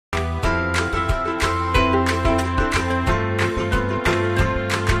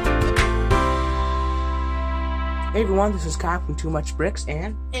Hey everyone, this is Kyle from Too Much Bricks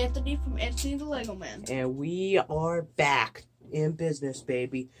and Anthony from Anthony the Lego Man. And we are back in business,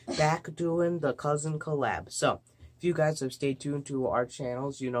 baby. Back doing the cousin collab. So, if you guys have stayed tuned to our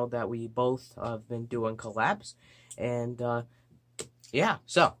channels, you know that we both have been doing collabs. And, yeah,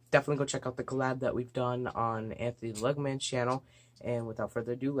 so definitely go check out the collab that we've done on Anthony the Lego Man's channel. And without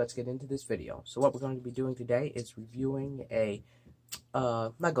further ado, let's get into this video. So what we're going to be doing today is reviewing a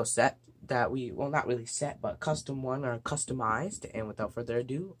Lego set that we, well, not really set, but custom one or customized. And without further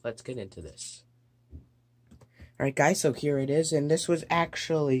ado, let's get into this. Alright guys, so here it is, and this was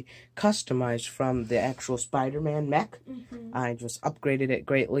actually customized from the actual Spider-Man mech. I just upgraded it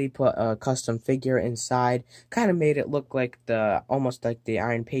greatly, put a custom figure inside, kind of made it look like almost like the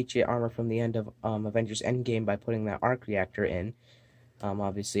Iron Patriot armor from the end of Avengers Endgame by putting that arc reactor in.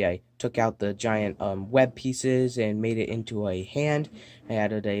 Obviously, I took out the giant web pieces and made it into a hand. I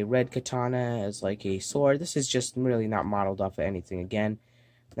added a red katana as like a sword. This is just really not modeled off of anything again.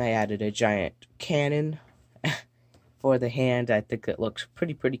 I added a giant cannon for the hand. I think it looks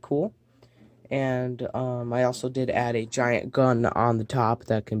pretty cool. And I also did add a giant gun on the top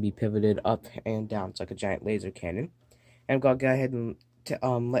that can be pivoted up and down. It's like a giant laser cannon. And I'm going to go ahead and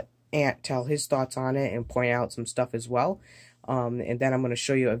let Ant tell his thoughts on it and point out some stuff as well. And then I'm going to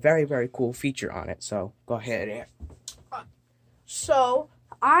show you a very cool feature on it. So, go ahead, Ant. So,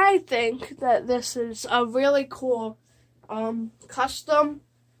 I think that this is a really cool custom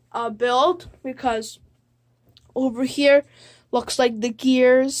build, because over here looks like the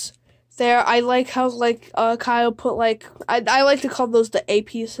gears there. I like how Kyle put I like to call those the A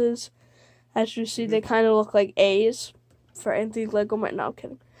pieces. As you see, they kind of look like A's for Anthony Lego Man. No, I'm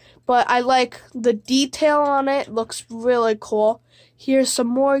kidding. But I like the detail on it. Looks really cool. Here's some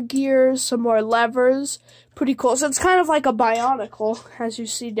more gears, some more levers. Pretty cool. So it's kind of like a Bionicle, as you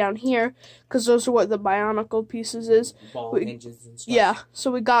see down here, because those are what the Bionicle pieces is. Ball hinges and stuff. Yeah,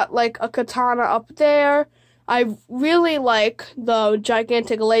 so we got like a katana up there. I really like the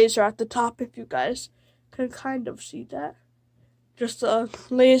gigantic laser at the top, if you guys can kind of see that. Just a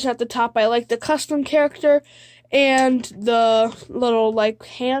laser at the top. I like the custom character and the little like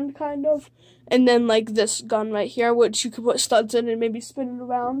hand kind of. And then like this gun right here, which you could put studs in and maybe spin it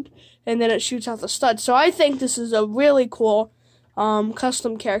around. And then it shoots out the studs. So I think this is a really cool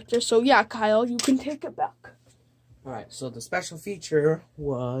custom character. So yeah, Kyle, you can take it back. Alright, so the special feature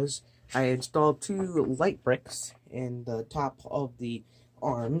was I installed 2 light bricks in the top of the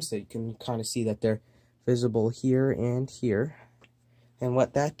arms, so you can kind of see that they're visible here and here. And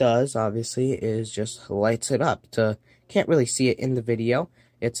what that does, obviously, is just lights it up. Can't really see it in the video.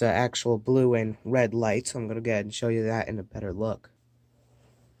 It's an actual blue and red light, so I'm going to go ahead and show you that in a better look.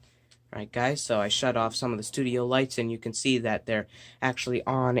 Alright guys, so I shut off some of the studio lights, and you can see that they're actually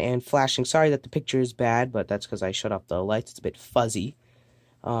on and flashing. Sorry that the picture is bad, but that's because I shut off the lights. It's a bit fuzzy.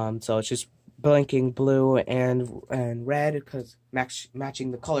 So it's just blinking blue and red, because matching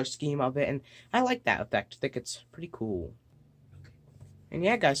the color scheme of it, and I like that effect. I think it's pretty cool. And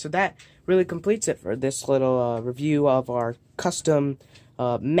yeah, guys, so that really completes it for this little review of our custom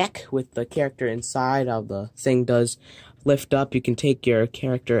mech with the character inside. How the thing does lift up. You can take your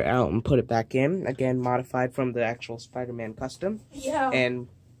character out and put it back in. Again, modified from the actual Spider-Man custom. Yeah. And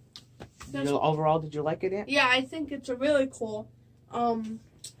overall, did you like it, Ant? Yeah, I think it's a really cool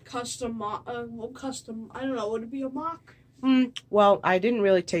custom, I don't know, would it be a mock? Well, I didn't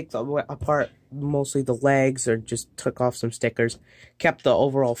really take apart mostly the legs, or just took off some stickers. Kept the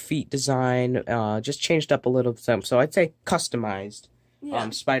overall feet design, just changed up a little bit. So I'd say customized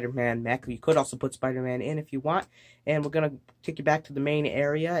Spider-Man mech. You could also put Spider-Man in if you want. And we're going to take you back to the main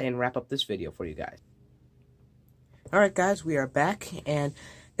area and wrap up this video for you guys. Alright guys, we are back, and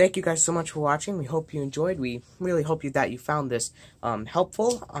thank you guys so much for watching. We hope you enjoyed. We really hope that you found this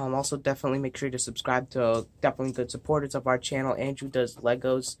helpful. Also, definitely make sure to subscribe to definitely good supporters of our channel. Andrew does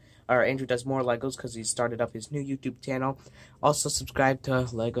Legos, or Andrew does more Legos, because he started up his new YouTube channel. Also, subscribe to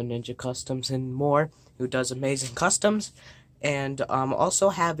Lego Ninja Customs and more, who does amazing customs. And also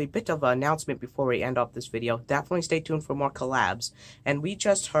have a bit of an announcement before we end off this video. Definitely stay tuned for more collabs. And we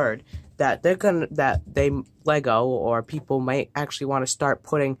just heard that Lego or people might actually want to start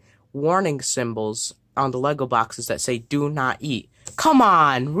putting warning symbols on the Lego boxes that say "Do not eat." Come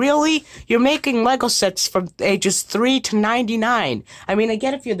on, really? You're making Lego sets from ages 3 to 99. I mean, I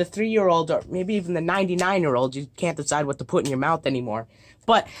get if you're the 3-year-old or maybe even the 99-year-old, you can't decide what to put in your mouth anymore.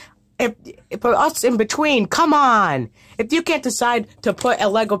 But if for us in between, come on. If you can't decide to put a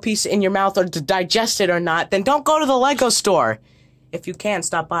Lego piece in your mouth or to digest it or not, then don't go to the Lego store. If you can,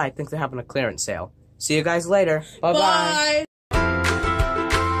 stop by. I think they're having a clearance sale. See you guys later. Bye-bye.